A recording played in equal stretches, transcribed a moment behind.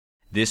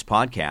This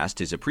podcast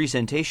is a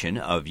presentation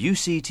of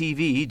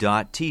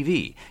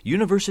UCTV.tv,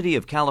 University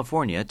of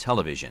California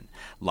Television.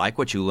 Like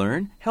what you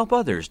learn? Help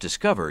others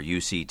discover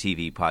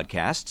UCTV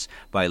podcasts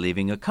by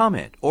leaving a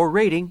comment or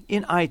rating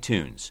in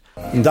iTunes.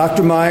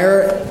 Dr.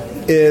 Meyer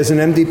is an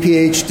MD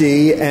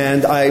PhD,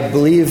 and I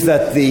believe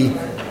that the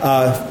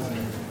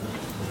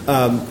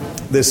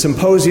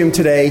symposium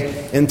today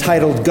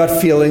entitled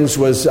Gut Feelings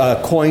was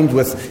coined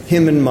with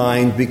him in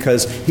mind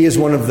because he is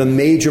one of the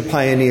major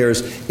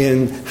pioneers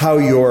in how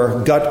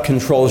your gut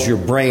controls your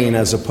brain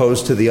as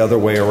opposed to the other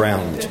way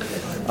around.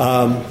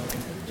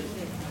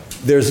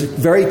 There's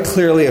very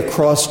clearly a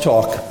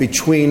crosstalk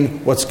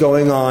between what's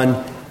going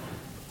on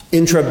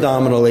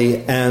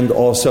intra-abdominally and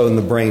also in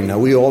the brain. Now,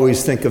 we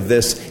always think of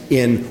this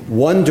in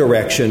one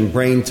direction,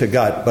 brain to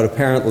gut, but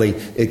apparently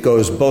it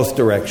goes both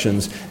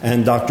directions,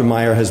 and Dr.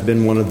 Meyer has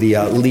been one of the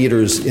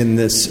leaders in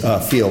this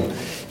field.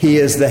 He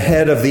is the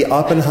head of the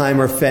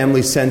Oppenheimer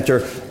Family Center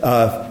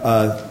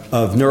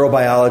of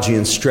Neurobiology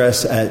and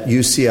Stress at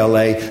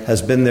UCLA,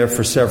 has been there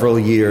for several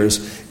years,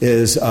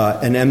 is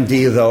an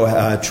MD,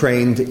 though,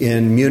 trained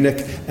in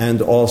Munich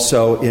and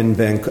also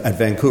at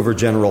Vancouver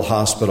General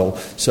Hospital,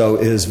 so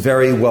is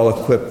very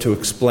well equipped to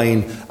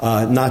explain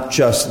not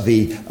just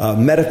the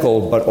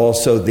medical, but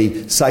also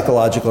the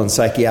psychological and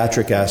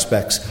psychiatric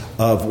aspects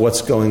of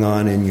what's going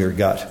on in your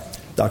gut.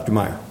 Dr.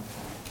 Meyer.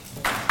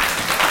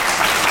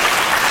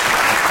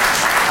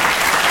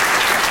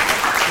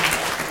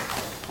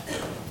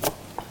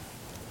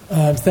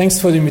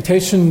 Thanks for the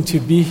invitation to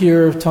be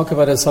here, talk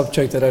about a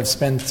subject that I've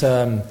spent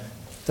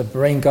the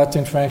brain-gut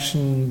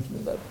interaction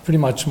pretty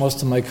much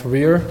most of my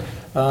career.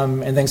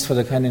 And thanks for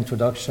the kind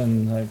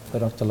introduction by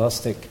Dr.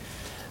 Lustig.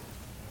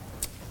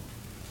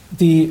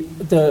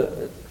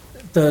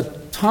 The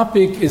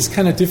topic is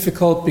kind of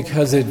difficult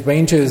because it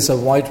ranges a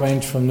wide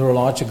range from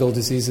neurological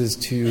diseases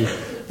to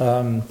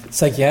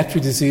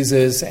psychiatric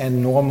diseases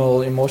and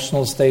normal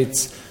emotional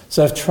states.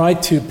 So I've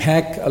tried to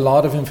pack a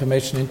lot of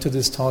information into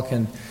this talk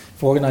and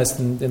organized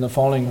in the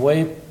following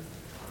way. I'm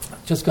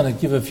just going to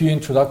give a few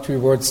introductory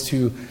words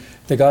to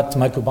the gut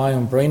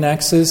microbiome brain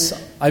axis.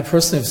 I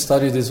personally have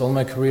studied this all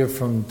my career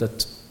from the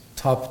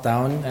top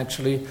down,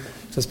 actually.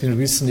 Just been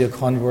recently a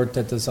convert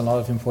that there's a lot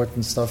of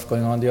important stuff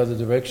going on the other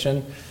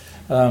direction.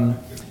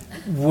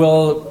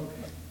 We'll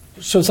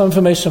show some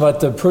information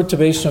about the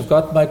perturbation of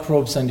gut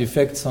microbes and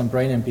effects on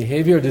brain and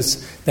behavior.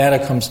 This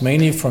data comes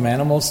mainly from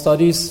animal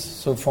studies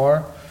so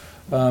far.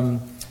 I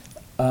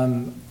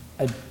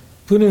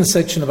put in a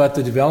section about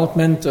the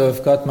development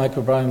of gut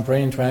microbiome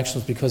brain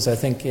interactions because I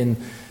think in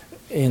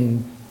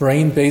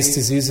brain-based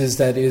diseases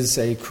that is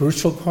a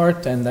crucial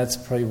part, and that's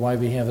probably why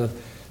we have a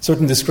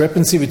certain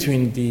discrepancy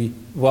between the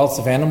wealth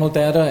of animal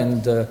data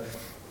and the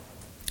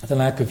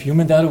lack of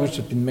human data, which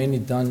have been mainly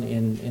done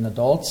in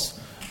adults.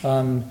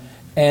 Then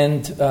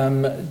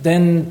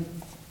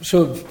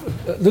show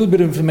a little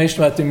bit of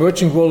information about the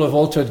emerging role of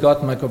altered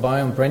gut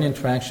microbiome brain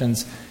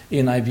interactions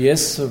in IBS,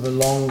 so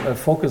a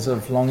focus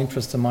of long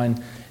interest of mine,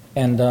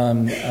 and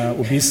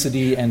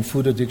obesity and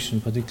food addiction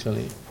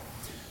particularly.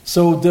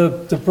 So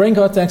the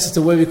brain-gut axis,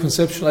 the way we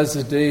conceptualize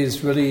it today,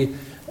 is really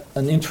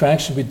an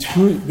interaction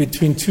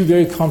between two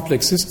very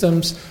complex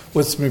systems,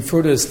 what's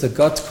referred to as the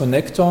gut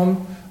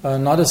connectome,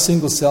 not a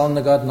single cell in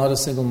the gut, not a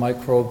single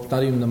microbe,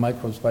 not even the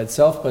microbes by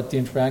itself, but the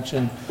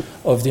interaction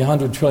of the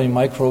 100 trillion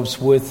microbes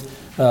with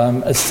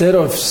a set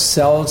of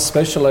cells,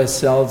 specialized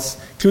cells,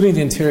 including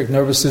the enteric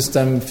nervous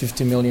system,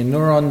 50 million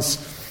neurons,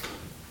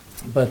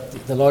 but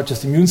the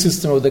largest immune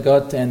system of the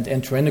gut, and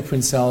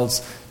enteroendocrine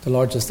cells, the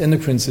largest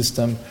endocrine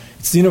system.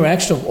 It's the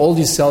interaction of all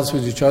these cells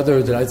with each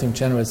other that I think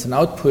generates an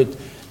output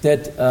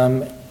that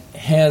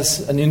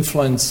has an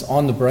influence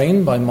on the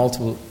brain by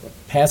multiple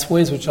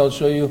pathways, which I'll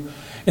show you.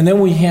 And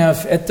then we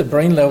have, at the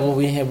brain level,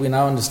 we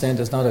now understand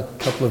there's not a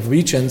couple of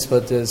regions,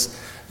 but there's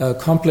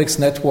complex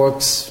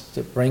networks,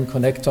 the brain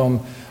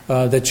connectome,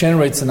 that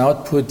generates an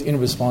output in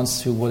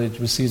response to what it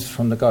receives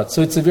from the gut.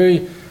 So it's a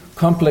very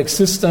complex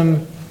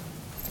system.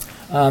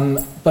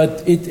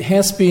 But it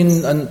has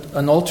been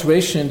an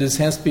alteration. This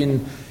has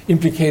been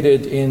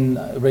implicated in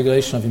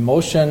regulation of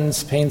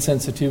emotions, pain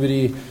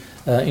sensitivity,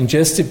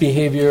 ingestive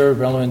behavior,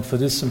 relevant for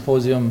this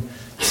symposium,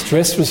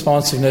 stress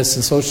responsiveness,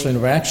 and social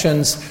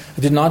interactions.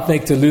 I did not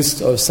make the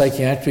list of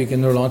psychiatric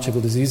and neurological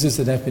diseases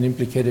that have been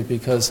implicated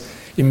because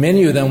in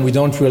many of them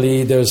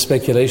there are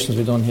speculations,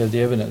 we don't have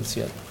the evidence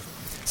yet.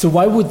 So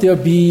why would there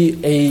be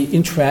an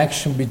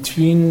interaction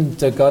between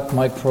the gut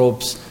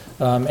microbes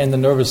and the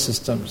nervous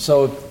system?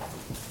 So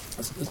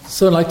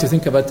I like to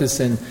think about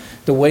this in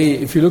the way,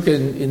 if you look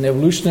in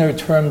evolutionary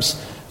terms,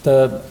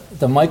 the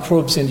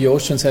microbes in the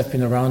oceans have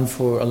been around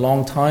for a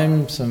long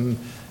time, some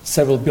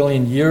several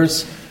billion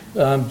years.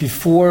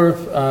 Before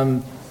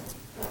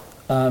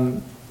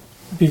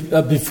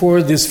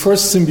this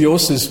first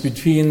symbiosis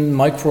between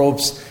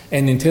microbes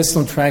and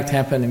intestinal tract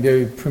happened in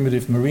very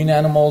primitive marine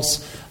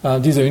animals.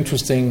 These are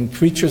interesting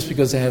creatures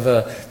because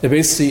they're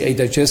basically a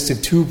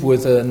digestive tube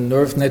with a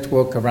nerve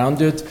network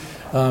around it.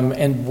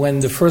 And when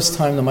the first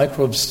time the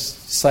microbes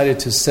decided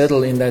to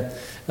settle in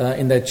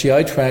that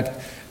GI tract,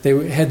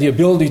 they had the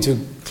ability to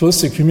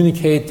closely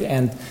communicate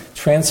and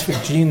transfer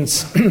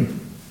genes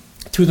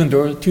to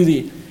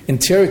the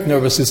enteric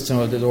nervous system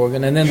of that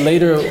organ. And then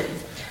later,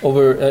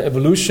 over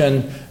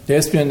evolution,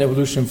 there's been an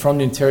evolution from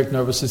the enteric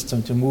nervous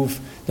system to move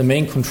the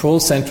main control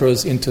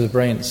centers into the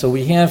brain. So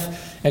we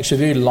have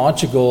actually a very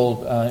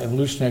logical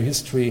evolutionary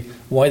history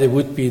why there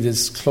would be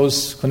this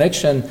close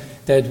connection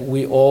that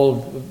we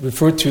all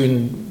refer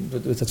to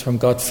with the term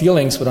gut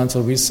feelings, but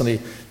until recently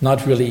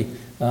not really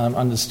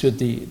understood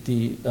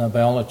the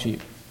biology.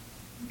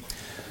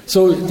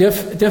 So there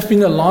have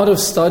been a lot of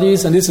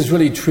studies, and this has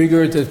really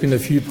triggered, there's been a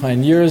few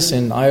pioneers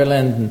in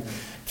Ireland and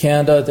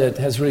Canada that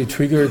has really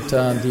triggered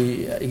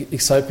the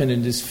excitement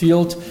in this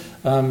field.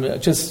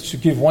 Just to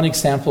give one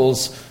example,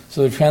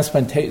 so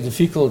the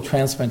fecal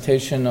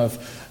transplantation of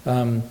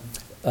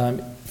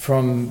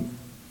from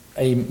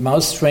a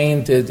mouse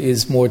strain that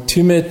is more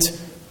timid.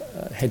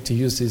 I had to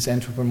use these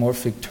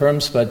anthropomorphic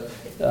terms, but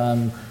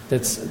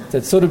that's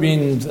sort of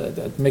been,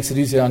 that makes it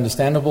easier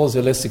understandable.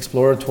 So less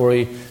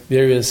exploratory,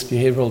 various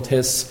behavioral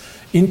tests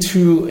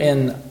into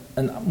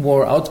a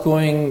more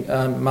outgoing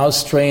mouse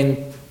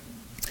strain,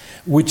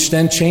 which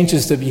then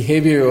changes the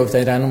behavior of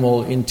that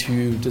animal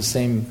into the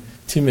same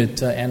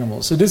timid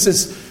animal. So this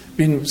has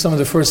been some of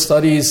the first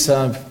studies,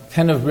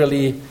 kind of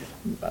really,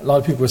 a lot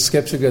of people were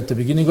skeptical at the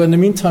beginning, but in the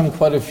meantime,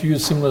 quite a few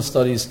similar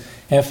studies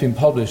have been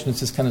published.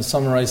 This is kind of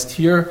summarized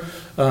here,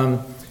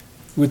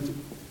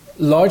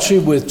 largely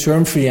with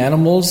germ-free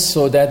animals,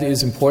 so that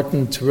is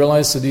important to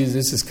realize. So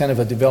this is kind of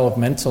a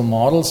developmental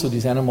model, so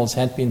these animals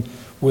had been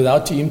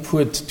without the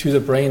input to the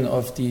brain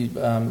of the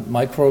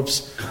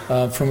microbes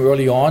from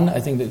early on. I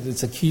think that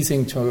it's a key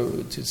thing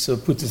to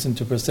put this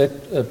into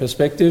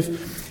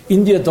perspective.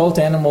 In the adult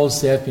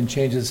animals, there have been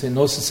changes in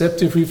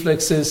nociceptive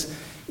reflexes,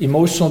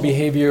 emotional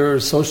behavior,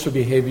 social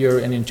behavior,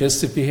 and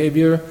ingestive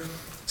behavior.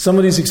 Some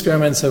of these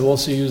experiments have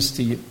also used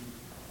the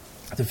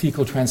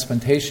fecal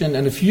transplantation,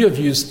 and a few have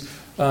used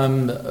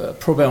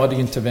probiotic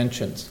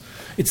interventions.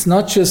 It's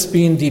not just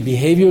been the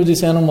behavior of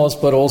these animals,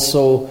 but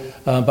also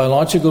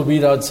biological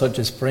readouts such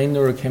as brain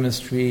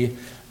neurochemistry,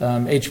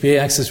 HPA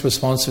axis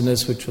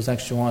responsiveness, which was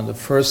actually one of the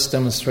first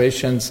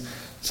demonstrations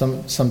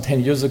some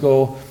 10 years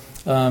ago,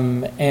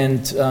 and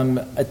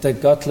at the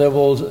gut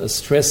level,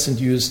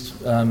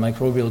 stress-induced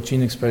microbial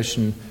gene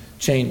expression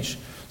change.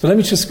 So let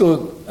me just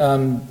go,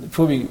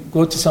 before we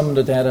go to some of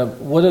the data,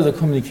 what are the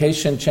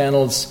communication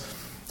channels?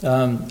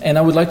 And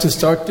I would like to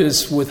start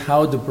this with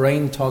how the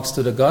brain talks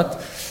to the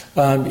gut.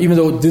 Even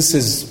though this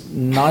has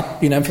not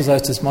been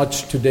emphasized as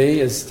much today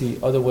as the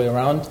other way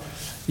around,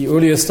 the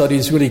earlier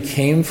studies really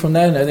came from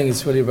that, and I think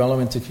it's really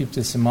relevant to keep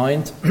this in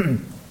mind.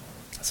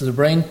 So the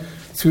brain,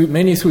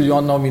 mainly through the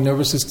autonomic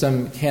nervous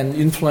system, can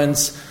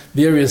influence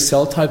various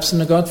cell types in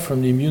the gut,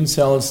 from the immune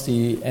cells,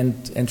 the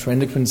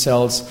enteroendocrine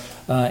cells,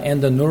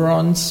 and the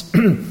neurons.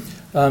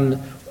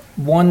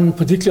 One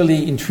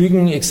particularly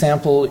intriguing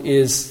example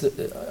is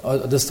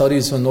the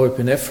studies on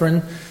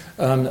norepinephrine.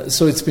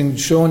 So it's been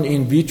shown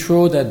in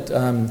vitro that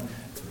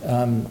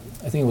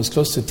I think it was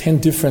close to 10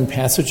 different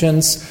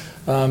pathogens.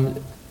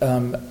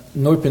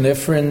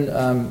 Norepinephrine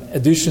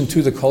addition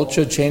to the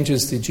culture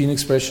changes the gene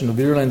expression of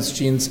virulence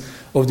genes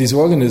of these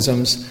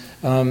organisms.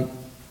 And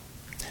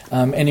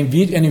in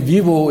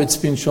vivo, it's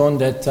been shown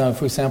that,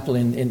 for example,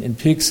 in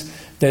pigs,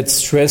 that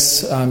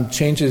stress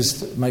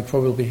changes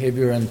microbial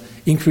behavior and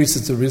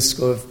increases the risk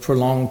of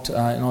prolonged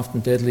and often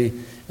deadly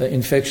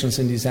infections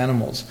in these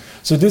animals.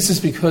 So this is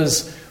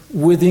because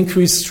with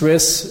increased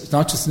stress, it's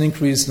not just an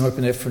increase in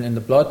norepinephrine in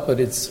the blood, but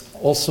it's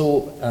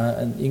also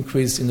an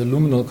increase in the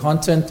luminal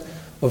content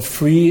of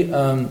free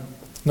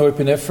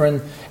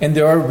norepinephrine. And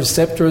there are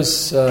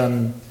receptors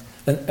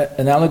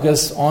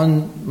analogous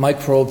on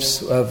microbes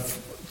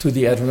to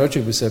the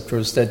adrenergic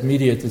receptors that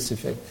mediate this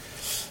effect.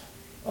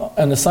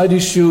 And a side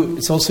issue,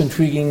 it's also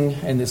intriguing,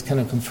 and this kind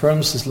of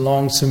confirms this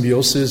long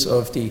symbiosis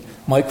of the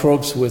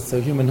microbes with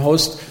the human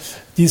host.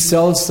 These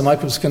cells, the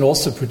microbes, can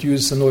also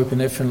produce a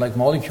norepinephrine-like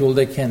molecule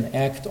that can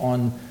act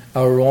on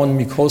our own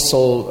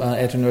mucosal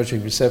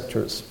adrenergic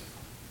receptors.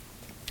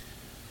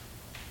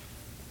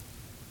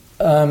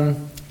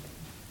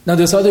 Now,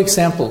 there's other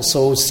examples.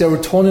 So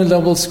serotonin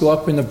levels go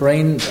up in the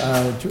brain,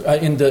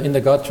 in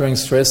the gut during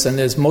stress, and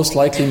there's most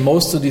likely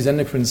most of these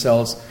endocrine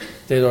cells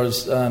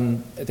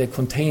that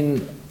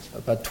contain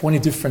about 20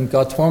 different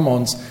gut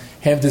hormones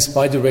have this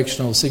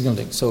bidirectional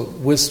signaling. So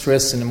with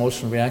stress and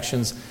emotional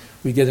reactions,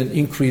 we get an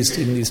increase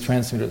in these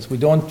transmitters. We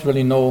don't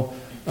really know,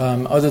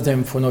 other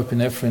than for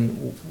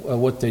norepinephrine,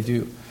 what they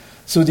do.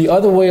 So the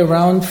other way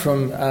around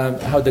from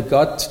how the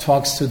gut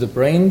talks to the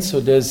brain, so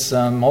there's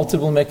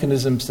multiple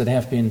mechanisms that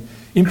have been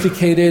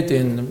implicated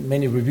in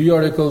many review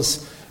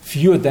articles,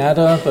 fewer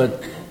data,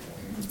 but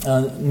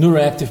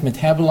neuroactive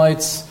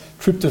metabolites,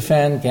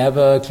 tryptophan,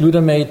 GABA,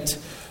 glutamate,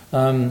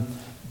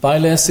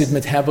 bile acid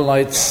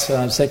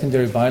metabolites,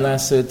 secondary bile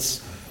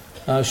acids,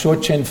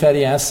 short-chain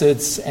fatty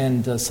acids,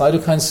 and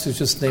cytokines, to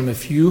just name a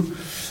few.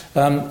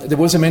 There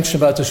was a mention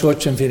about the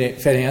short-chain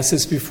fatty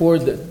acids before.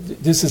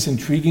 This is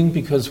intriguing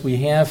because we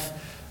have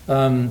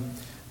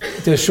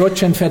there are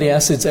short-chain fatty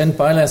acids and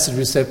bile acid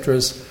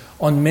receptors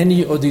on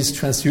many of these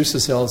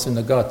transducer cells in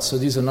the gut. So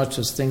these are not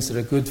just things that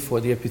are good for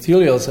the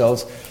epithelial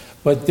cells,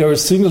 but there are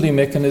signaling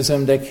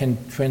mechanisms that can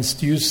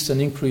transduce an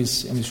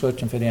increase in the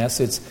short-chain fatty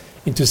acids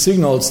into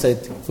signals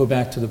that go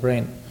back to the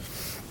brain.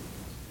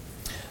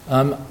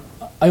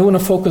 I want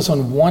to focus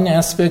on one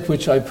aspect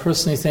which I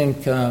personally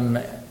think,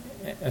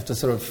 after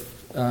sort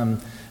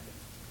of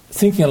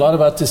thinking a lot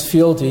about this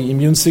field, the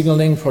immune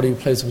signaling probably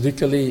plays a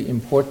particularly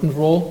important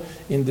role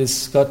in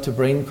this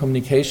gut-to-brain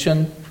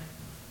communication.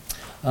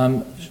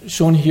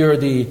 Shown here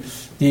the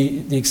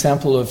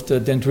example of the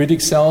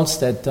dendritic cells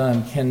that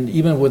can,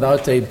 even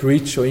without a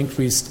breach or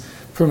increased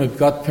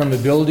gut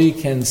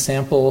permeability, can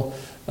sample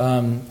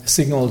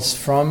signals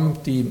from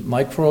the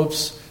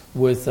microbes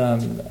with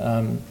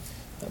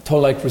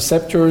toll-like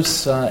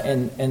receptors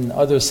and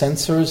other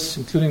sensors,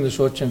 including the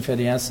short-chain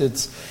fatty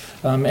acids,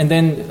 and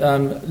then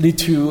lead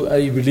to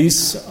a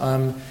release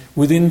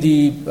within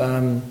the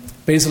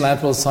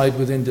basolateral side,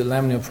 within the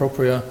lamina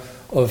propria,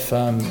 of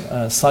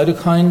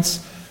cytokines.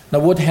 Now,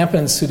 what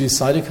happens to these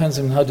cytokines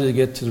and how do they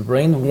get to the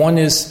brain? One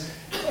is,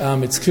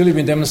 it's clearly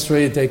been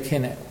demonstrated they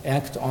can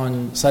act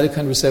on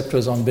cytokine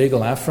receptors on vagal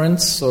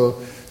afferents.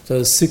 So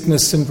the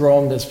sickness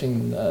syndrome that's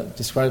been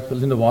described by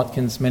Linda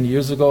Watkins many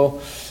years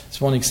ago is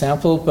one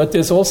example. But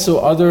there's also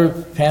other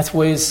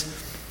pathways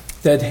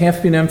that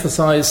have been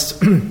emphasized.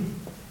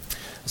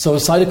 So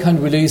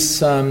cytokine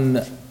release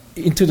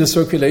into the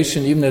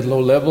circulation, even at low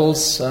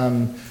levels,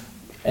 and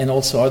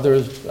also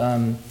other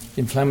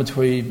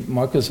inflammatory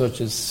markers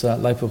such as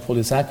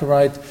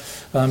lipopolysaccharide,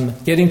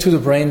 getting to the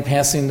brain,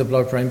 passing the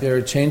blood-brain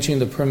barrier, changing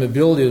the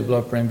permeability of the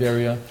blood-brain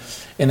barrier,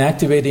 and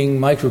activating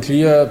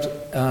microglia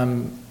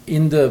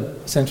in the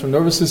central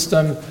nervous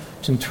system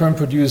to in turn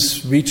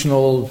produce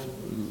regional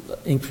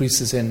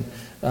increases in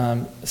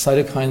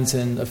cytokines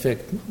and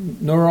affect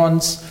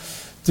neurons.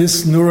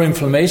 This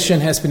neuroinflammation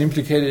has been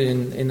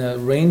implicated in a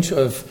range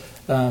of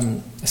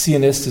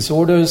CNS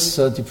disorders,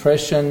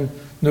 depression,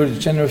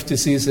 neurodegenerative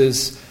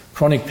diseases,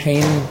 chronic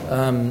pain,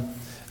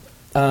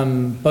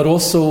 but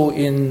also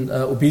in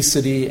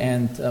obesity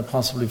and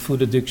possibly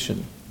food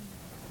addiction.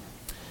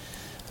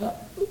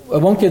 I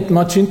won't get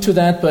much into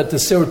that, but the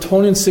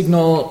serotonin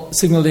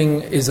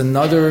signaling is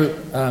another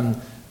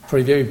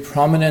probably very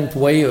prominent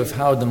way of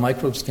how the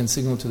microbes can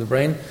signal to the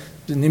brain.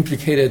 Been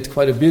implicated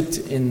quite a bit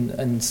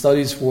in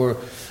studies where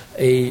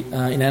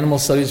in animal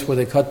studies where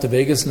they cut the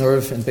vagus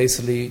nerve and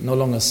basically no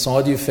longer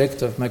saw the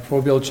effect of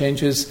microbial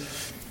changes.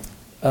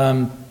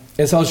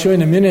 As I'll show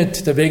in a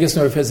minute, the vagus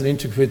nerve has an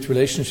integrated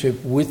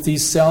relationship with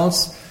these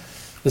cells.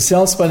 The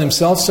cells by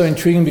themselves are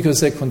intriguing because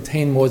they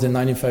contain more than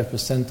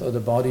 95% of the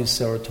body's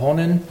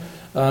serotonin.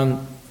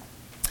 And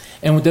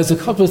there's a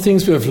couple of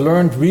things we have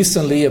learned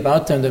recently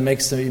about them that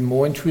makes them even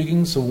more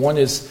intriguing. So one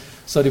is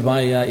a study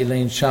by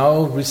Elaine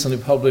Chao, recently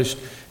published,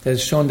 that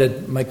has shown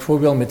that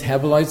microbial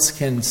metabolites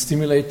can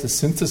stimulate the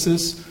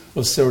synthesis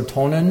of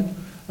serotonin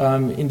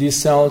in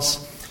these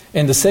cells.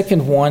 And the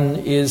second one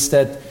is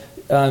that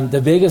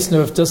the vagus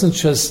nerve isn't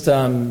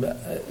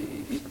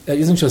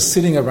just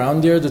sitting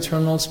around there, the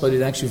terminals, but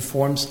it actually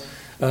forms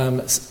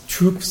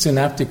true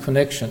synaptic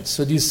connections.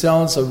 So these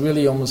cells are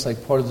really almost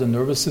like part of the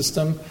nervous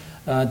system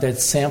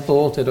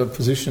that are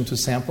positioned to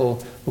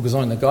sample what goes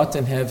on in the gut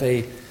and have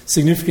a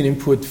significant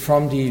input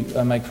from the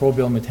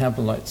microbial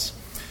metabolites.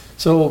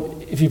 So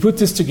if you put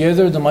this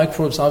together, the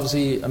microbes,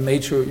 obviously a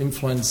major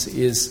influence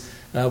is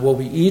what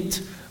we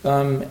eat,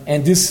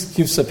 and this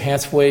gives a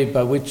pathway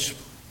by which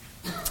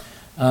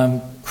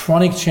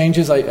chronic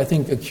changes, I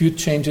think acute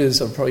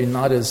changes are probably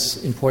not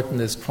as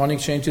important as chronic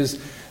changes.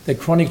 The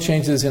chronic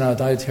changes in our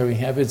dietary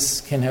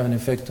habits can have an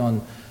effect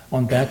on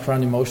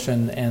background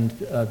emotion and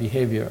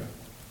behavior.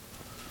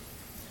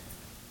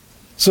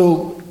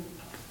 So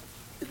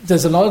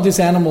there's a lot of this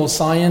animal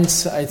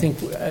science, I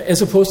think,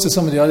 as opposed to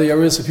some of the other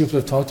areas that people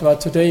have talked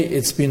about today.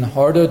 It's been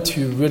harder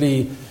to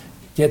really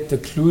get the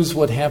clues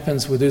what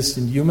happens with this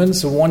in humans.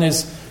 So one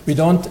is, we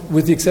don't,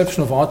 with the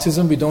exception of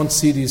autism, we don't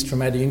see these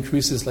dramatic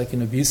increases like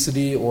in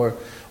obesity or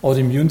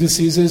autoimmune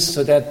diseases.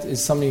 So that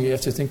is something you have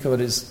to think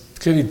about is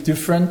clearly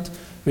different.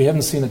 We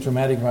haven't seen a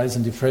dramatic rise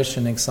in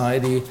depression,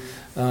 anxiety.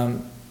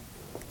 The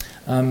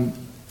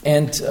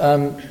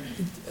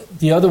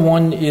other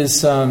one is,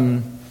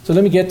 so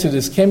let me get to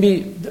this.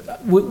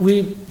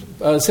 We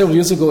several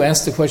years ago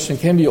asked the question,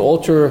 can we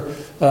alter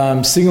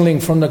signaling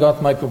from the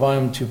gut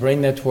microbiome to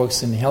brain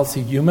networks in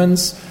healthy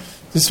humans?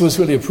 This was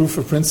really a proof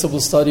of principle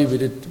study.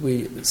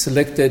 We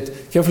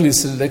carefully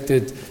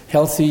selected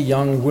healthy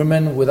young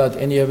women without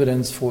any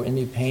evidence for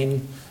any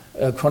pain,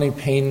 chronic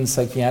pain,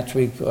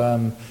 psychiatric,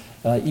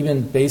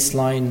 even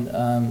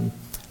baseline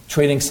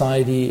trait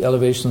anxiety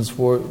elevations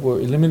were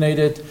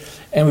eliminated.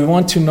 And we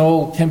want to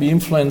know, can we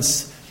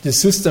influence the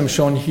system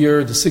shown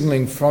here, the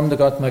signaling from the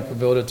gut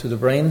microbiota to the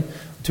brain,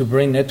 to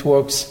brain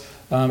networks,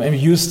 and we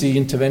use the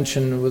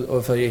intervention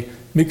of a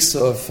mix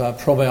of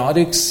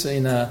probiotics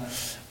in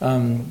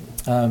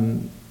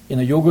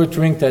a yogurt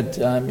drink that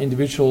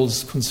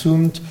individuals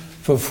consumed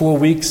for 4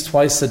 weeks,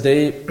 twice a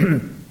day.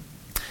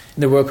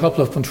 And there were a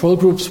couple of control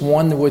groups,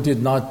 one where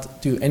did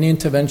not do any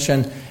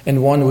intervention,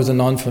 and one was a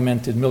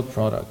non-fermented milk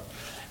product.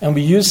 And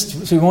we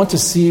want to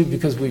see,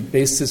 because we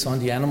based this on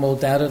the animal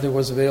data that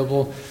was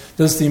available,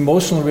 does the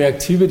emotional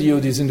reactivity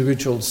of these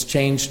individuals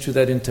change to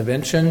that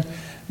intervention?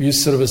 We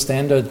used sort of a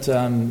standard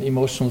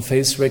emotional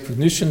face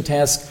recognition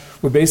task,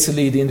 where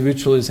basically the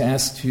individual is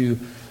asked to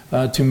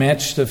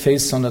match the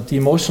face on the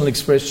emotional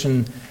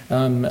expression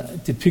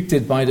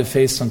depicted by the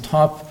face on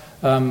top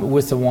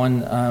with the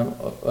one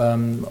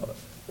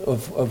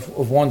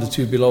of 1 to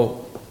 2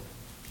 below.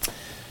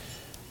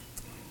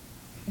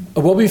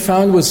 What we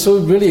found was so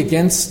really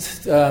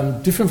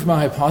different from our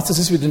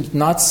hypothesis. We did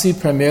not see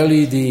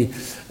primarily the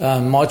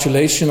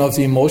modulation of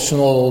the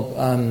emotional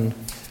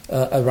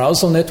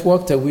arousal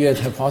network that we had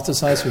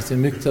hypothesized with the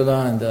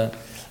amygdala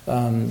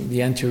and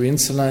the anterior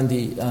insula and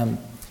the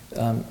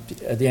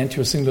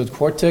anterior cingulate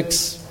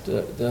cortex,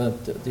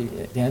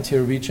 the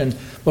anterior region.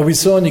 But we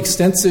saw an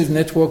extensive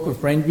network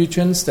of brain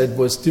regions that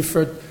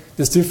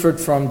differed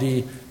from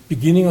the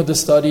beginning of the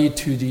study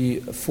to the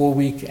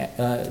 4-week,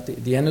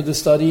 the end of the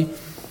study.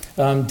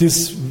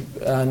 This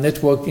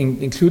network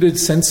included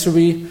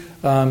sensory,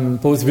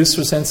 both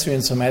viscerosensory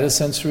and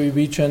somatosensory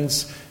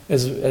regions,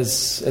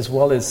 as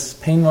well as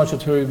pain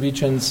modulatory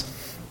regions.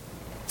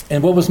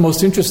 And what was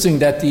most interesting,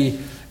 that the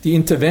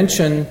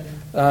intervention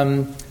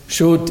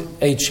showed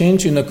a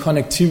change in the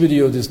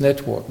connectivity of this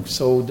network.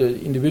 So the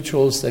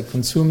individuals that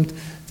consumed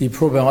the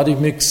probiotic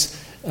mix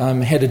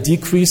had a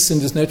decrease in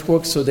this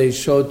network, so they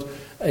showed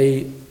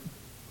a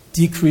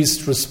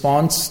decreased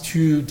response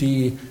to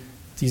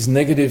these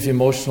negative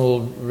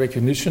emotional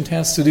recognition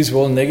tests. So these were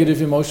all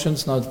negative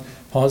emotions, not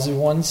positive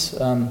ones.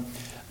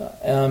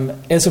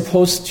 As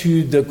opposed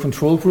to the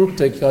control group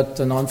that got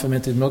the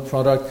non-fermented milk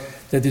product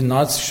that did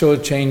not show a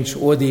change,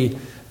 or the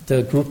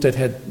group that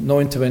had no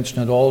intervention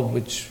at all,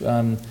 which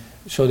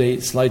showed a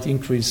slight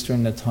increase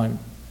during that time.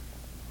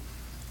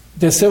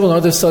 There are several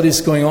other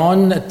studies going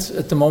on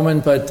at the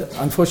moment, but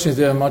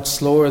unfortunately they are much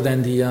slower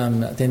than the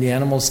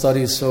animal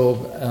studies, so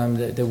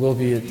there will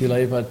be a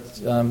delay, but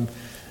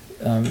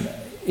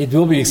it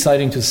will be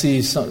exciting to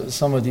see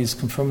some of these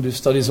confirmative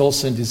studies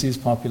also in disease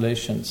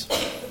populations.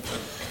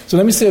 So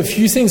let me say a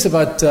few things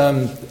about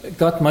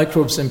gut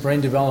microbes and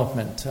brain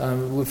development.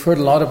 We've heard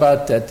a lot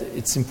about that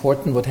it's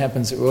important what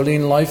happens early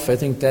in life. I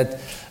think that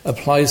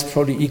applies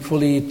probably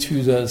equally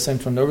to the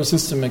central nervous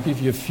system. I'll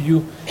give you a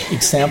few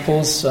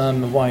examples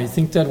why I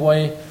think that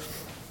way.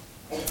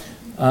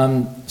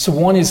 So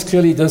one is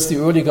clearly, does the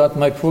early gut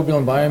microbial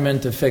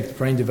environment affect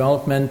brain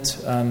development?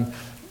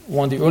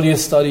 One of the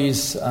earliest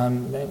studies,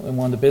 and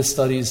one of the best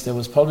studies that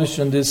was published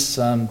on this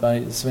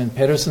by Sven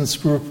Pedersen's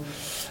group,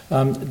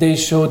 they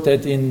showed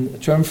that in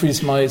germ-free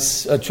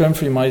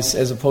mice,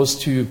 as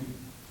opposed to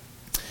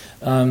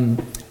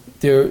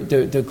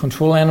their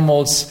control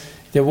animals,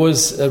 there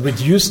was a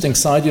reduced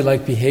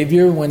anxiety-like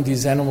behavior when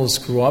these animals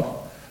grew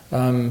up.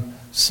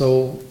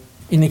 So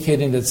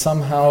indicating that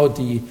somehow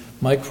the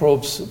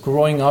microbes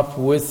growing up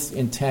with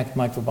intact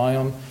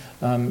microbiome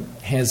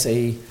has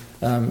a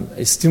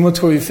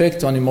stimulatory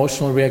effect on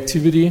emotional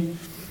reactivity.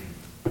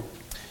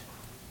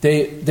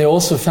 They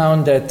also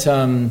found that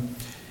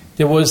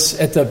there was,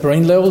 at the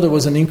brain level, there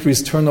was an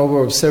increased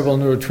turnover of several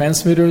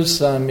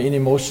neurotransmitters in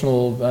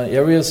emotional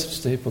areas, such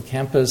as the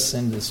hippocampus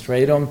and the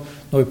striatum,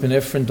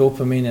 norepinephrine,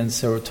 dopamine, and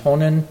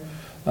serotonin.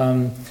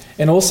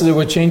 And also there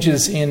were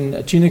changes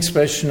in gene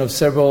expression of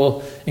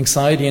several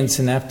anxiety and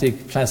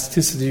synaptic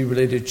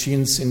plasticity-related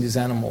genes in these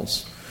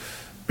animals.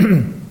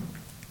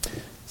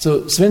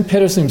 So Sven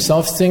Pedersen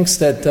himself thinks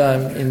that,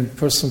 in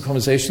personal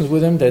conversations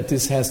with him, that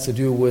this has to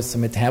do with the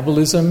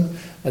metabolism,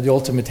 the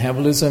altered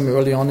metabolism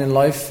early on in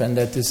life, and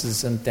that this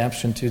is an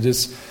adaptation to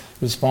this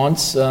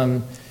response.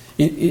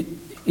 It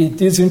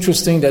is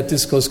interesting that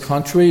this goes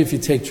contrary. If you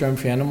take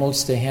germ-free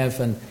animals, they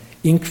have an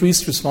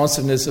increased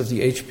responsiveness of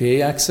the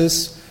HPA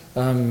axis,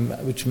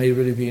 which may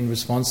really be in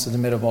response to the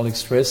metabolic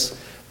stress,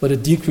 but a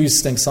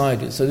decreased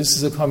anxiety. So this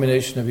is a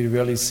combination that we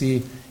rarely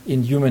see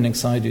in human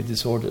anxiety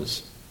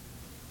disorders.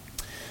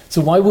 So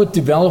why would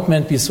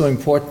development be so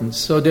important?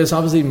 So there's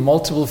obviously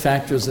multiple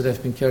factors that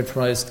have been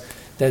characterized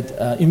that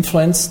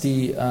influence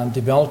the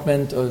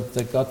development of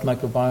the gut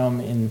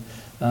microbiome in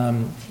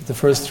the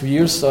first 3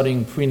 years,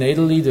 starting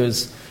prenatally.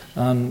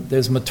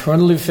 There's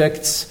maternal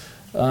effects,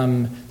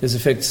 there's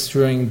effects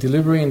during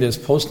delivery, and there's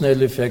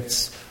postnatal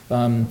effects.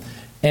 And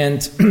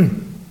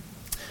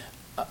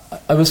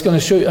I'm going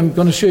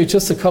to show you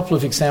just a couple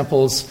of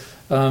examples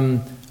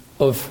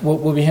of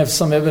where we have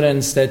some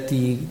evidence that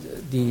the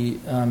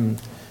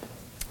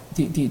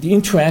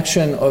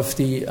interaction of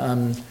the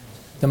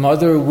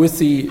mother with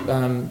the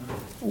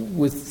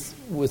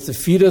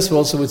fetus, but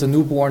also with the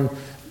newborn,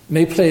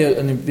 may play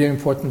a very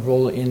important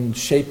role in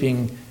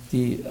shaping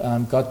the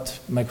gut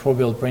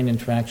microbial brain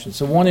interaction.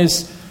 So one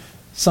is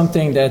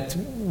something that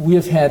we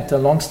have had a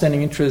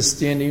long-standing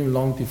interest in, even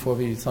long before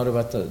we thought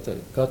about the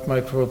gut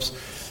microbes,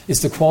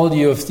 is the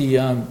quality of the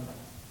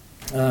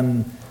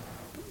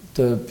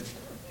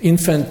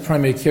infant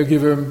primary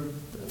caregiver.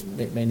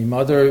 many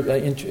mother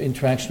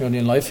interaction early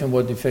in life and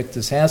what effect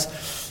this has.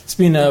 It's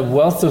been a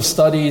wealth of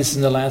studies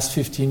in the last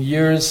 15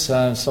 years,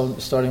 so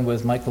starting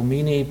with Michael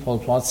Meany, Paul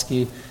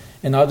Plotsky,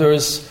 and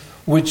others,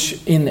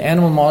 which in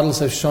animal models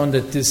have shown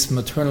that this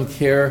maternal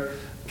care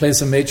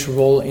plays a major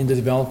role in the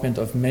development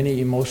of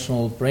many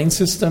emotional brain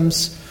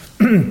systems,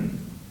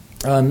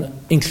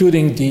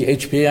 including the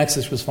HPA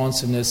axis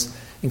responsiveness,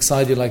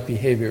 anxiety-like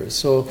behavior.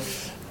 So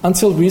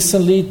until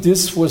recently,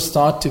 this was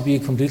thought to be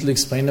completely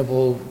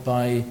explainable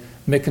by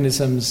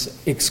mechanisms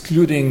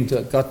excluding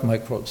the gut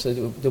microbes.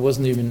 There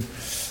wasn't even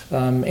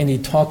any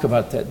talk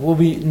about that. What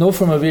we know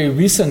from a very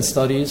recent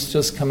study, it's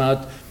just come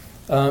out,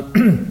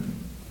 that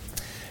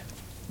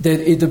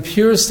it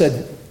appears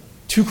that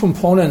two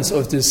components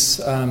of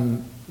this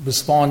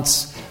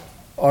response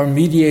are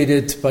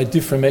mediated by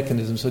different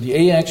mechanisms. So the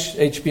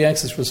HPA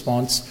axis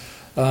response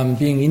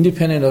being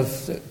independent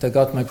of the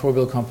gut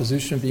microbial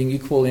composition, being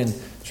equal in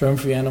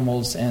germ-free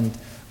animals and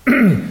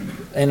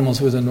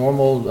animals with a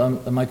normal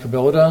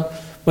microbiota.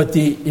 But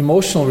the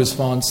emotional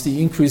response,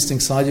 the increased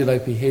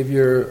anxiety-like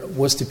behavior,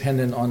 was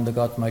dependent on the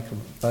gut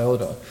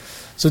microbiota.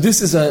 So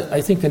this is,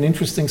 I think, an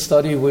interesting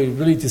study where it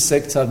really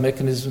dissects out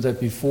mechanisms that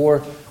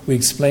before we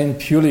explained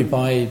purely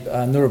by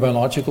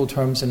neurobiological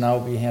terms, and now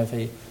we have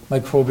a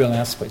microbial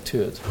aspect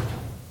to it.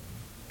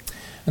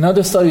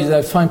 Another study that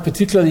I find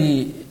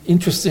particularly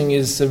interesting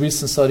is a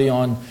recent study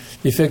on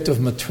the effect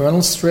of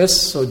maternal stress.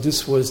 So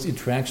this was the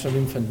interaction of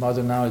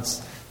infant-mother. Now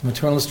it's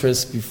maternal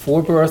stress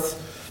before birth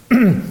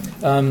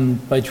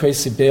by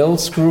Tracy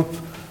Bale's group,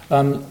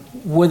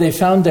 where they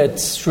found that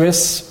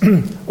stress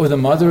of the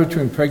mother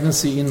during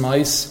pregnancy in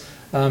mice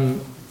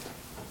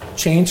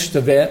changed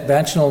the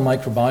vaginal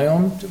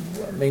microbiome,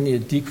 mainly a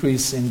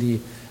decrease in the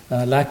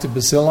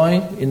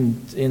lactobacilli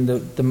in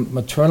the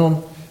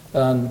maternal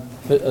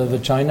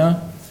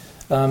vagina,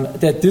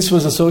 that this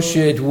was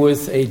associated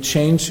with a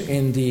change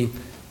in the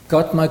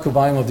gut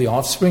microbiome of the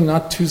offspring.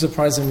 Not too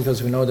surprising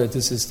because we know that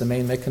this is the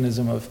main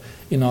mechanism of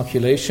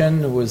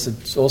inoculation. There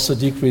was also a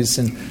decrease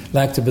in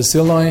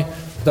lactobacilli.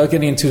 Without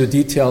getting into the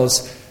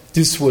details,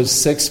 this was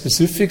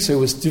sex-specific, so it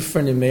was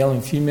different in male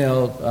and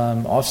female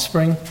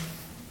offspring.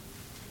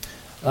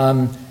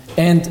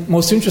 And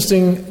most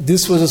interesting,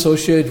 this was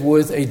associated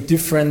with a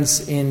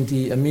difference in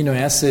the amino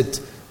acid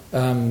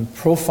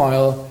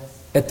profile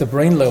at the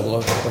brain level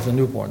of the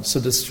newborn. So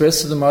the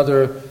stress of the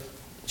mother,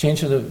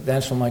 change in the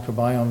vaginal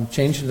microbiome,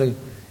 change in the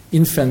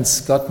infant's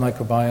gut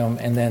microbiome,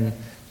 and then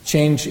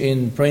change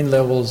in brain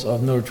levels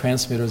of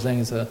neurotransmitters. I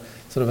think it's a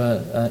sort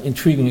of an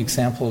intriguing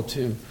example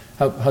to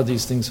how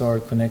these things are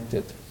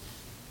connected.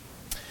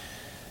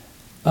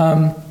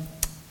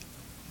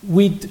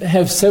 We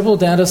have several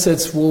data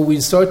sets where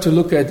we start to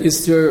look at,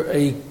 is there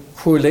a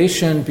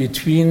correlation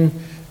between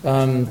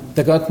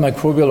the gut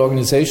microbial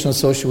organization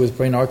associated with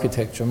brain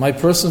architecture? My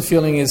personal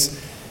feeling is,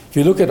 if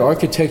you look at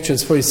architecture,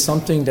 it's probably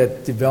something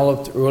that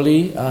developed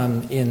early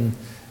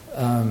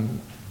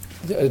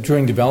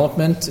during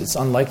development. It's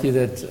unlikely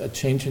that a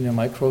change in your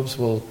microbes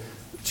will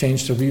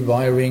change the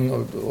rewiring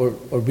or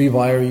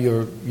rewire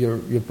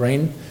your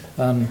brain.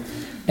 And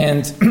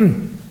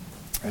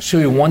I'll show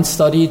you one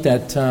study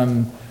that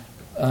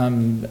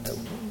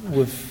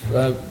we've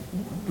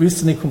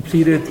recently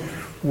completed,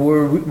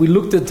 where we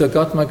looked at the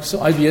gut microbiome. So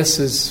IBS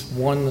is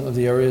one of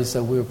the areas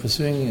that we're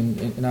pursuing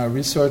in our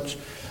research.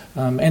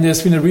 And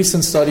there's been a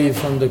recent study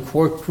from the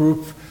Quark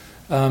group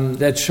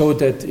that showed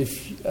that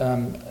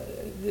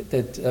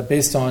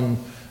based on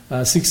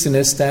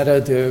 16S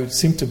data, there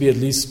seem to be at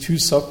least two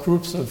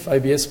subgroups of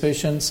IBS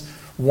patients.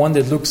 One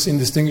that looks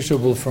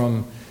indistinguishable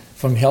from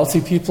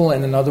healthy people,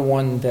 and another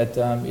one that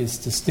is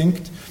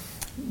distinct.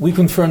 We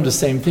confirmed the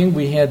same thing.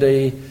 We had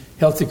a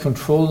healthy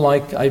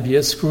control-like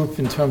IBS group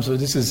in terms of,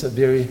 this is a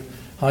very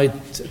high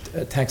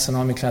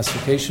taxonomic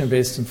classification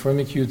based on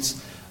firmicutes,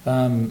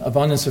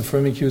 abundance of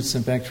firmicutes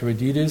and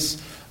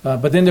Bacteroidetes.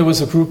 But then there was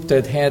a group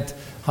that had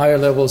higher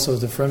levels of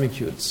the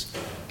firmicutes.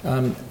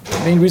 The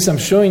main reason I'm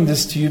showing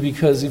this to you,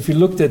 because if you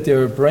looked at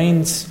their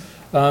brains,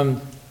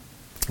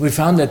 we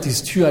found that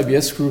these two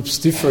IBS groups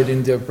differed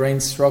in their brain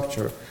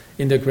structure,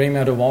 in their gray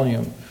matter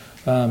volume.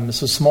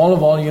 So smaller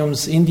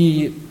volumes in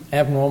the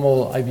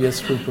abnormal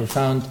IBS group were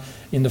found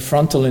in the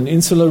frontal and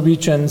insular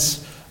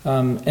regions,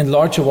 and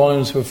larger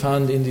volumes were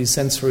found in the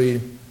sensory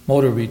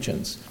motor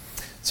regions.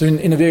 So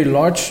in a very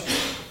large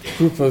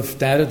group of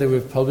data that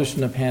we've published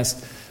in the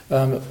past,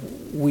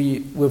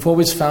 we've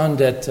always found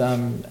that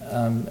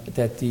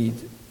that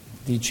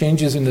the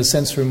changes in the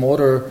sensory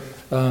motor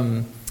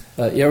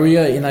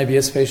area in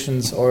IBS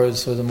patients are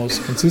sort of the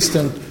most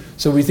consistent.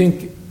 So we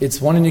think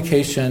it's one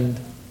indication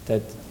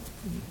that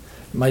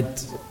might,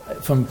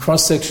 from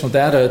cross-sectional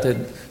data, that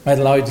might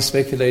allow you to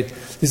speculate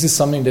this is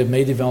something that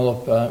may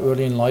develop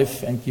early in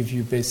life and give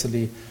you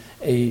basically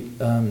a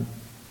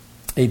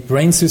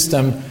brain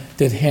system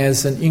that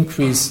has an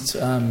increased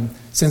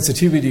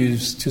sensitivity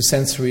to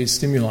sensory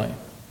stimuli,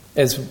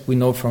 as we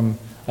know from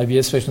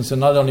IBS patients. They're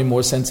not only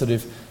more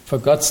sensitive for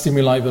gut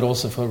stimuli, but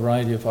also for a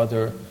variety of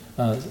other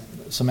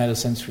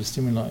somatosensory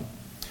stimuli.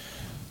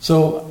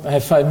 So I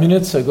have 5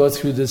 minutes. I go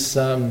through this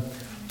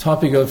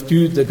topic of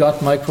do the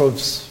gut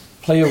microbes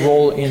play a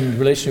role in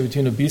relation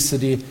between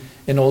obesity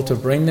and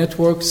altered brain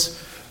networks.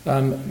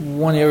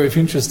 One area of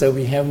interest that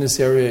we have in this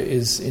area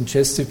is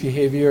ingestive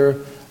behavior,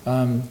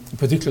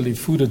 particularly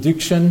food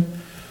addiction.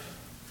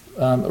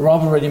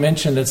 Rob already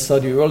mentioned that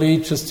study early,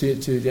 just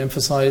to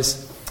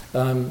emphasize.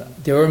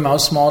 There are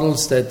mouse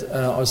models that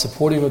are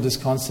supportive of this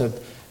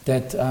concept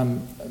that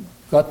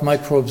gut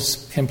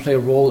microbes can play a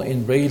role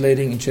in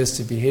regulating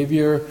ingestive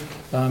behavior.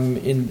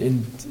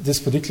 In this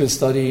particular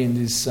study, in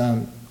these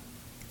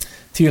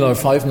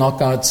TLR5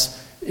 knockouts,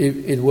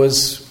 it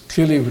was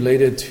clearly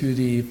related to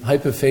the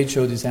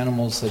hyperphagia of these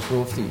animals that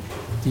drove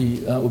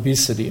the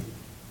obesity.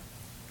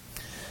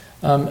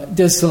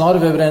 There's a lot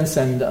of evidence,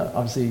 and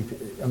obviously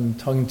I'm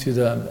talking to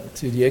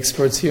the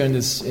experts here in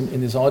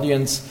this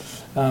audience,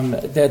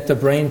 that the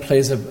brain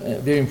plays a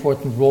very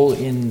important role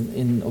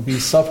in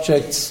obese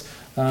subjects.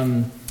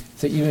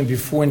 So even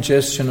before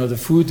ingestion of the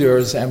food,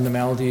 there's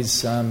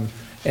abnormalities,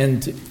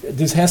 and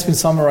this has been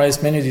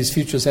summarized. Many of these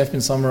features have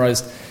been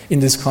summarized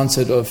in this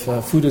concept of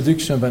food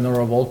addiction by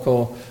Nora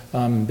Volkow,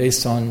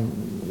 based on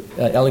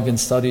elegant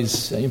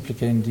studies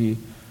implicating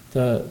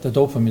the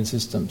dopamine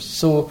systems.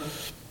 So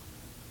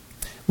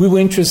we were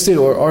interested,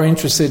 or are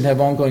interested, in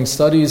have ongoing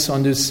studies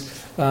on this.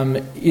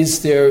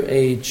 Is there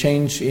a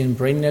change in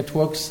brain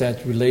networks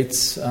that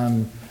relates,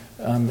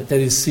 that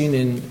is seen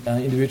in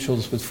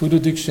individuals with food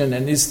addiction,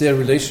 and is there a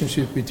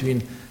relationship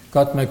between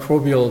gut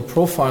microbial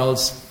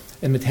profiles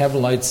and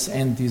metabolites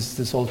and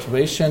this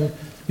alteration?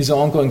 These are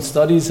ongoing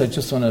studies. I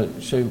just want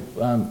to show you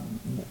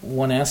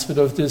one aspect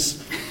of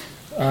this.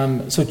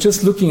 So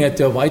just looking at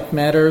the white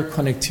matter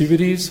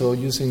connectivity, so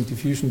using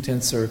diffusion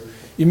tensor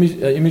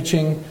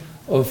imaging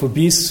of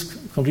obese,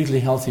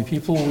 completely healthy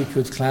people, we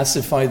could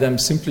classify them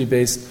simply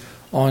based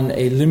on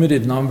a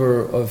limited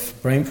number of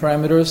brain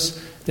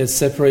parameters that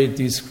separate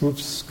these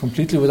groups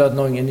completely without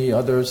knowing any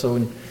other. So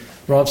when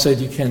Rob said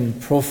you can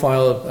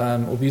profile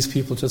obese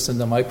people just in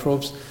the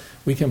microbes,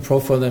 we can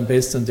profile them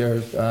based on their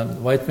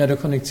white matter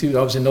connectivity.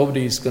 Obviously,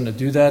 nobody is going to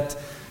do that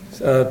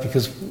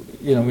because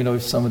we know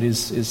if somebody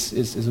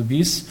is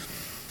obese.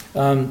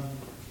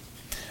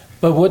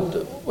 But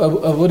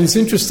what is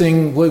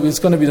interesting, what is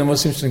going to be the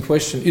most interesting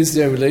question, is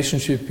there a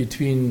relationship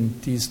between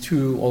these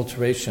two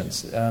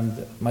alterations,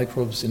 the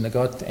microbes in the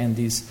gut and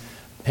these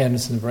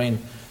patterns in the brain?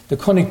 The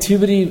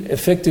connectivity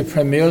affected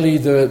primarily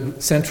the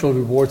central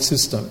reward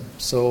system.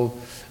 So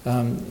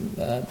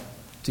the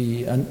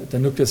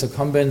nucleus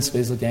accumbens,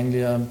 basal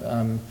ganglia,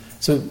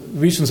 so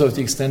regions of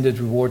the extended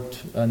reward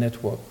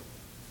network.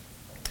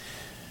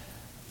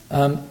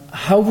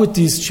 How would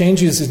these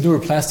changes, these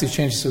neuroplastic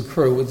changes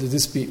occur? Would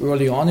this be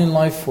early on in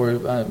life or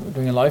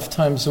during a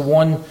lifetime? So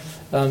one,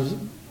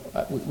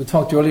 we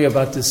talked earlier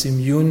about this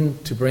immune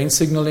to brain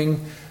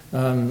signaling.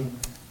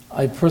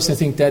 I personally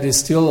think that is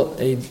still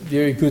a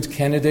very good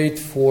candidate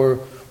for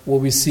what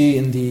we see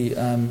in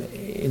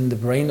the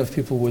brain of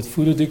people with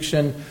food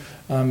addiction.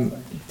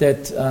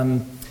 That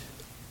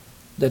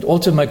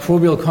altered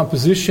microbial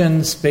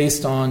compositions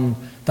based on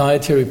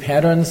dietary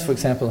patterns, for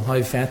example,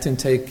 high fat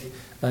intake,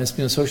 has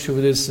been associated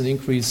with this, an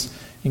increase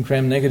in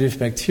gram-negative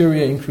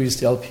bacteria,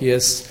 increased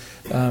LPS,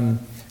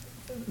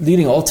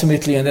 leading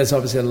ultimately, and there's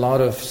obviously a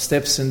lot of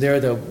steps in there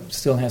that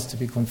still has to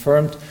be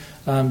confirmed,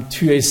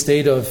 to a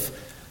state of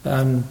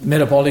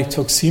metabolic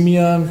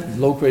toxemia,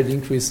 low-grade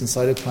increase in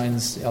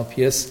cytokines,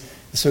 LPS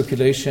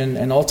circulation,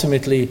 and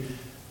ultimately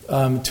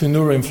to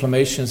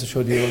neuroinflammation, as I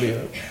showed you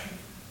earlier.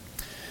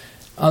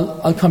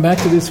 I'll come back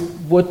to this,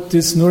 what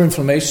this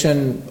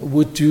neuroinflammation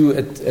would do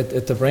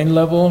at the brain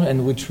level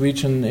and which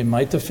region it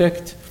might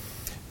affect.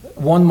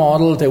 One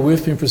model that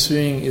we've been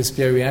pursuing is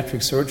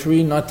bariatric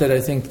surgery. Not that I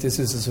think this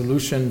is a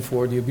solution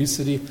for the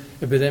obesity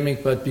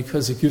epidemic, but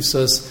because it gives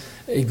us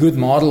a good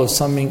model of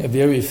a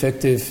very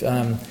effective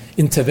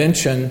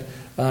intervention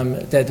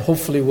that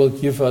hopefully will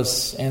give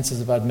us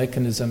answers about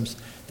mechanisms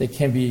that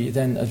can be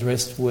then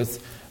addressed with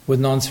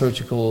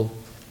non-surgical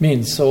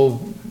means. So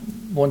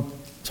won't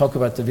talk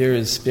about the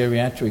various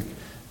bariatric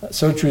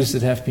surgeries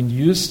that have been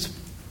used.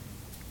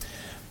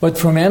 But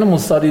from animal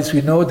studies,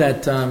 we know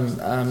that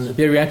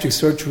bariatric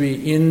surgery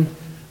in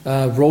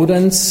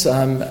rodents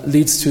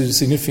leads to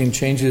significant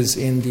changes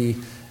in the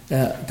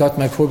gut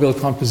microbial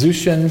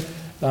composition,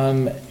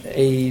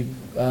 a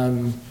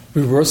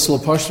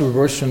partial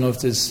reversion of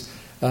this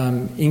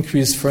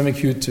increased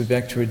firmicute to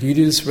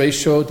bacteroidetes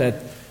ratio that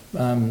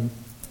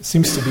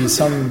seems to be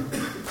some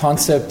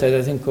concept that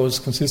I think goes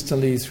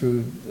consistently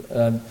through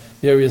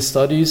various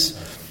studies.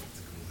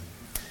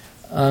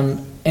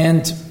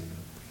 And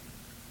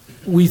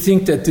we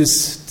think that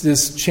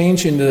this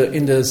change in the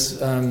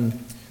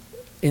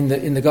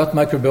gut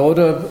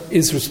microbiota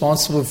is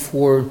responsible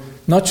for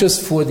not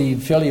just for the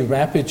fairly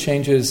rapid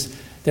changes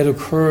that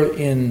occur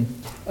in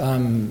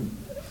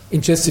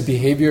ingestive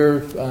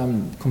behavior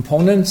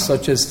components,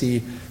 such as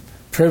the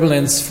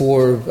prevalence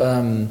for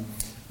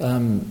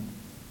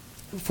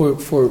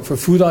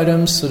food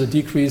items, so the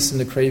decrease in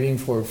the craving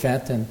for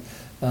fat and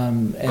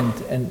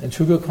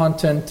sugar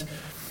content.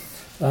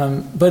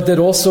 But that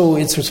also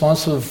it's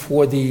responsible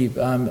for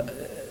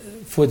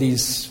for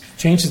these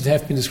changes that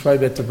have been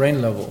described at the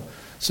brain level.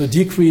 So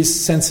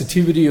decreased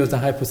sensitivity of the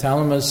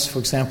hypothalamus, for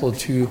example,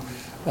 to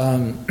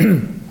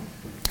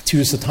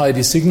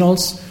satiety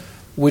signals,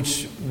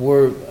 which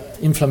were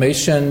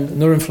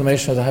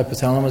neuroinflammation of the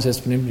hypothalamus has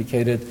been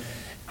implicated.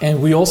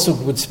 And we also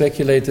would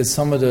speculate that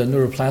some of the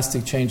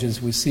neuroplastic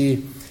changes we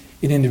see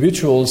in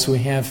individuals who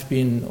have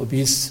been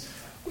obese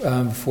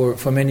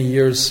for many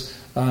years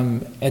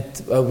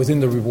within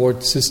the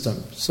reward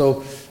system.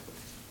 So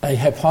a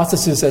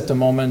hypothesis at the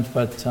moment,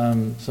 but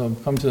so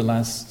come to the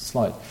last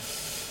slide.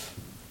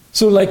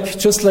 So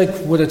just like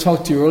what I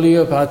talked to you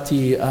earlier about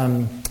the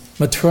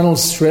maternal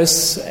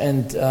stress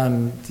and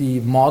the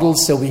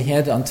models that we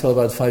had until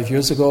about 5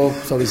 years ago,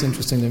 it's always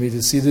interesting to me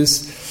to see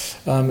this.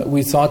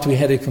 We thought we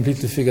had it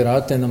completely figured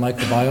out, then the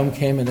microbiome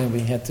came, and then we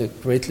had to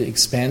greatly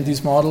expand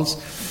these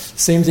models.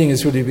 Same thing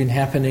has really been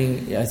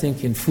happening, I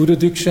think, in food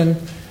addiction.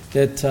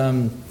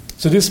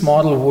 So this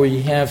model where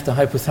you have the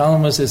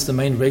hypothalamus as the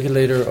main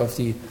regulator of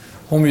the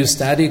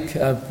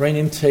homeostatic brain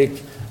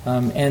intake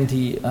and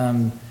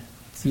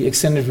the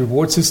extended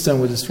reward system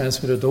with its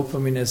transmitter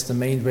dopamine as the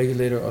main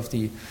regulator of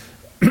the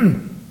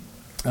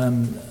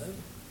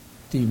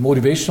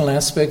motivational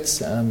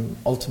aspects,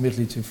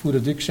 ultimately to food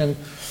addiction,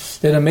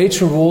 that a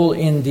major role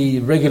in the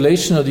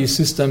regulation of these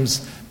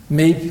systems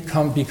may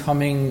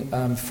becoming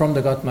from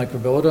the gut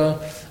microbiota.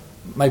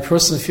 My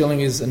personal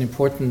feeling is an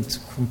important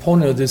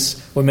component of this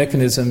or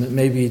mechanism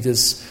may be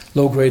this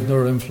low-grade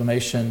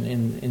neuroinflammation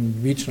in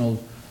regional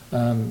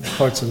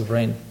parts of the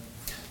brain.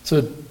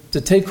 So the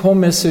take-home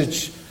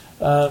message,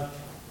 I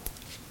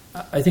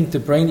think the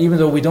brain, even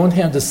though we don't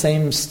have the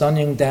same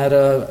stunning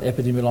data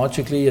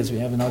epidemiologically as we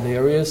have in other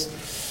areas,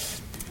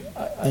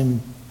 I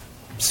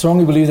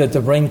strongly believe that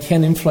the brain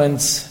can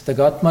influence the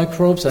gut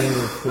microbes. I think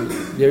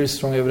there's very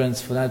strong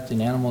evidence for that in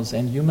animals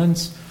and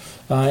humans.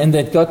 And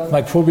that gut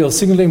microbial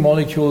signaling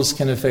molecules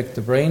can affect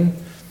the brain.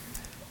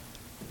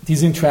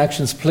 These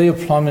interactions play a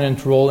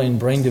prominent role in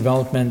brain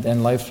development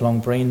and lifelong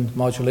brain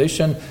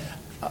modulation.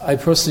 I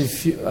personally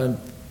feel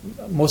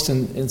most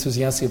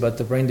enthusiastic about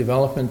the brain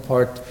development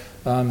part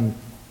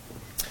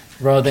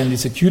rather than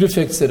these acute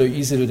effects that are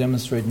easy to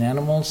demonstrate in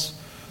animals.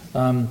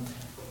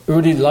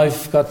 Early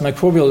life gut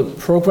microbial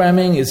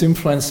programming is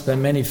influenced by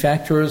many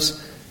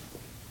factors,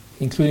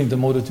 including the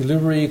mode of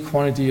delivery,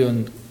 quantity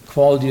and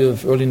quality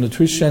of early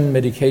nutrition,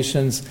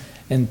 medications,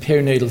 and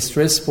perinatal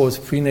stress, both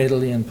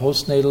prenatally and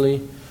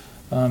postnatally.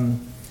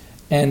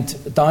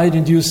 And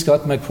diet-induced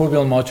gut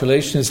microbial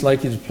modulation is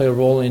likely to play a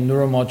role in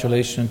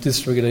neuromodulation and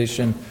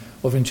dysregulation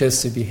of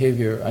ingestive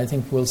behavior. I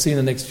think we'll see in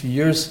the next few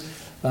years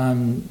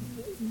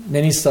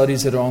many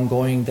studies that are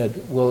ongoing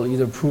that will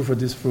either prove or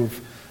disprove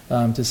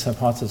this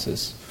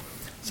hypothesis.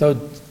 So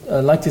I'd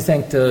like to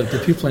thank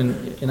the people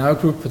in our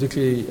group,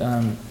 particularly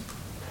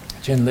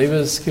Jen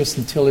Levis,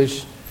 Kirsten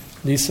Tillich,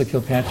 Lisa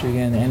Kilpatrick,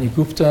 and Annie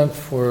Gupta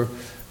for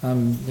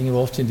being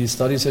involved in these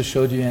studies I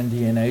showed you and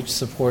the NIH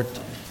support.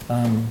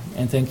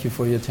 And thank you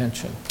for your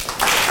attention.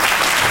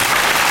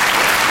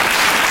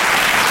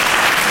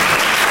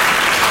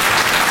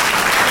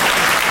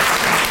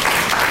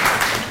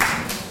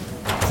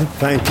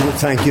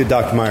 Thank you,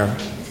 Dr. Meyer.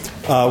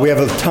 We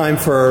have time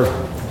for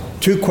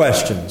 2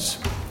 questions.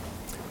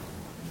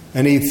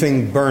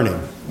 Anything burning?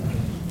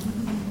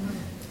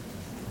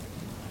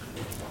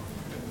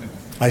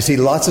 I see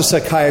lots of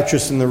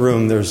psychiatrists in the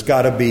room. There's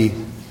got to be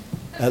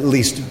at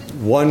least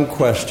one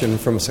question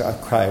from a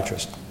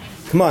psychiatrist.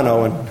 Come on,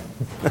 Owen.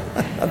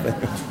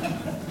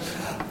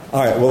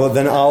 All right, well,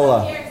 then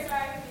I'll...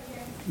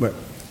 Where?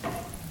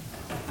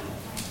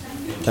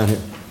 Down here.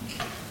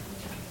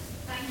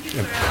 Thank you for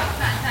a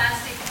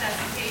fantastic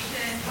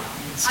presentation.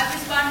 I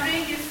was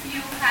wondering if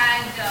you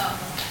had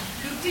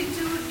looked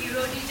into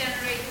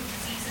neurodegenerative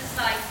diseases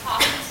like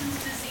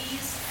Parkinson's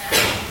disease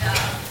and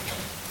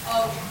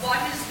what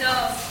is the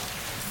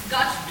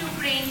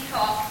gut-to-brain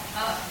talk,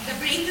 the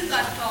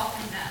brain-to-gut talk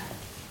in that?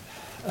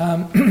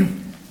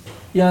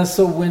 Yeah,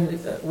 so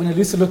when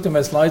Elisa looked at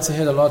my slides, I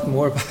had a lot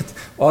more about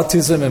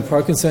autism and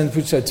Parkinson's,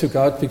 which I took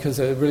out because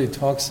it really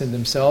talks in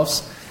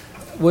themselves.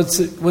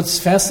 What's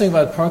fascinating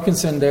about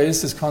Parkinson, there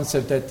is this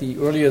concept that the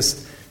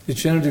earliest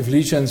degenerative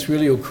lesions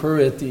really occur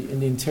in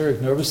the enteric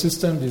nervous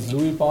system, these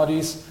Lewy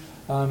bodies,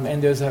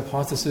 and there's a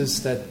hypothesis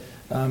that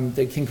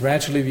they can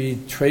gradually be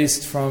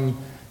traced from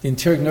the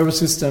enteric nervous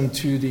system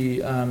to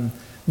the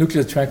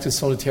nuclear tractus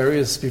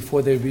solitarius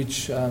before they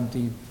reach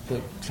the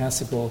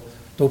classical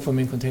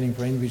dopamine-containing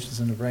brain regions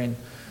in the brain.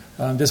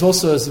 There's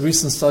also a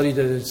recent study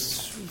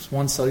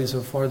one study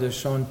so far that's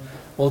shown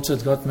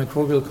altered gut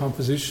microbial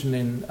composition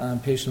in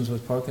patients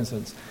with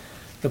Parkinson's.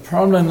 The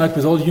problem, like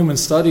with all human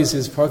studies,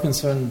 is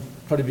Parkinson,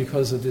 probably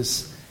because of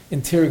this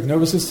enteric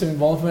nervous system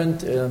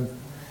involvement.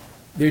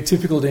 Very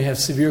typical, they have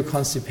severe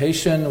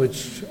constipation,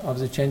 which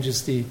obviously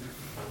changes the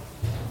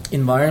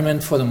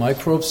environment for the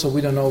microbes, so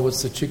we don't know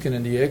what's the chicken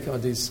and the egg.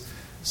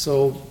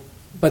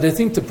 But I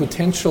think the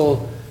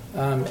potential,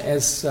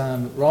 as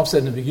Rob said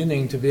in the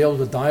beginning, to be able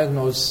to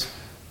diagnose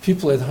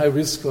people at high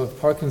risk of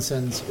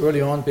Parkinson's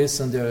early on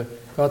based on their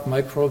gut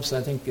microbes,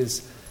 I think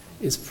is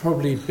is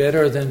probably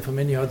better than for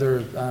many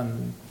other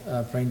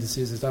brain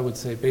diseases, I would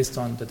say, based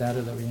on the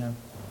data that we have.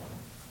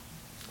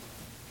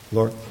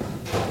 Laura?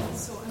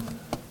 So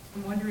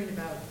I'm wondering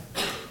about,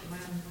 am I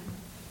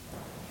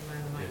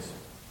on the mic?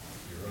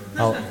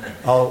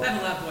 I'll I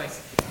have a loud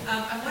voice.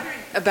 I'm wondering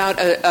about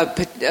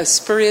a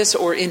spurious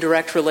or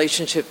indirect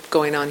relationship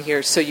going on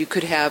here. So you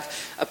could have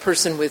a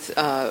person with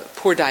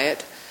poor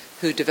diet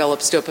who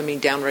develops dopamine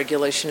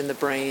downregulation in the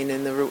brain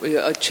and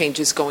the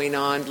changes going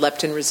on,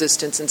 leptin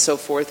resistance and so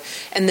forth,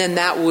 and then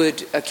that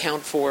would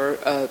account for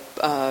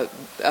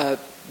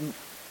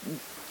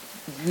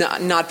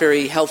not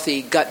very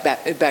healthy gut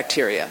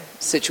bacteria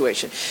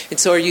situation. And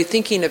so are you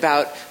thinking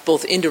about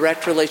both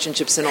indirect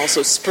relationships and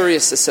also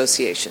spurious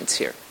associations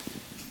here?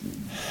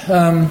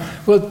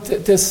 Well,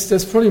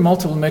 there's probably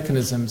multiple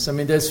mechanisms. I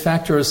mean, there's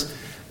factors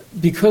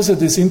because of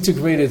this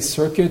integrated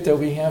circuit that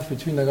we have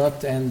between the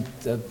gut and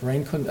the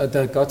brain,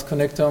 the gut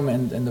connectome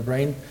and the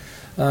brain.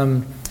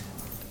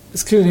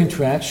 It's clearly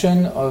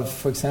interaction of,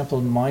 for example,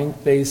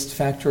 mind-based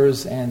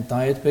factors and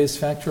diet-based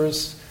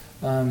factors.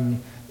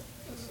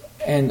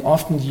 And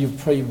often you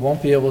probably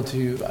won't be able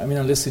to, I mean,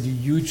 unless you do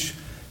huge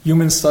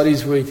human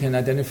studies where you can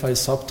identify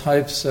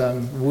subtypes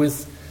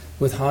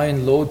with high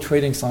and low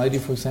trait anxiety,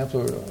 for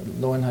example, or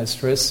low and high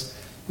stress,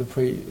 it's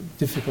pretty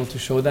difficult to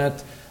show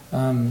that.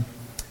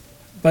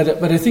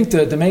 But I think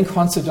the main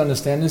concept to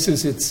understand this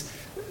is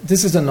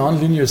this is a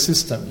nonlinear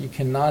system. You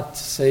cannot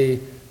say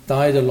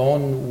diet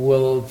alone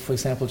will, for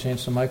example,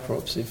 change the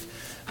microbes. If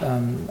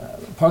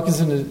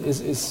Parkinson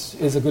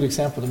is a good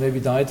example. There may be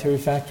dietary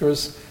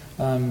factors,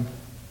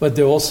 but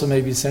there also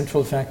may be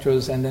central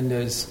factors, and then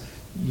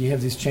you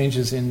have these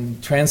changes in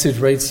transit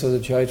rates of the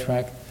GI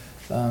tract.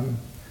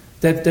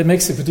 That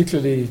makes it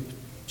particularly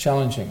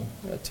challenging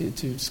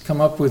to come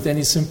up with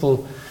any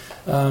simple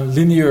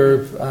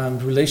linear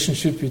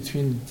relationship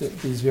between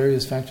these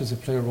various factors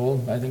that play a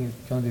role. I think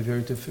it's going to be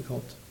very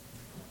difficult.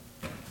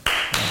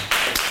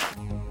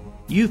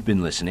 You've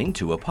been listening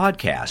to a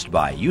podcast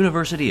by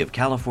University of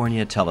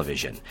California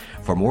Television.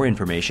 For more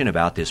information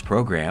about this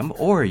program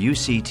or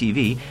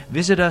UCTV,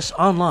 visit us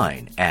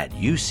online at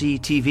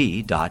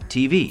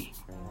uctv.tv.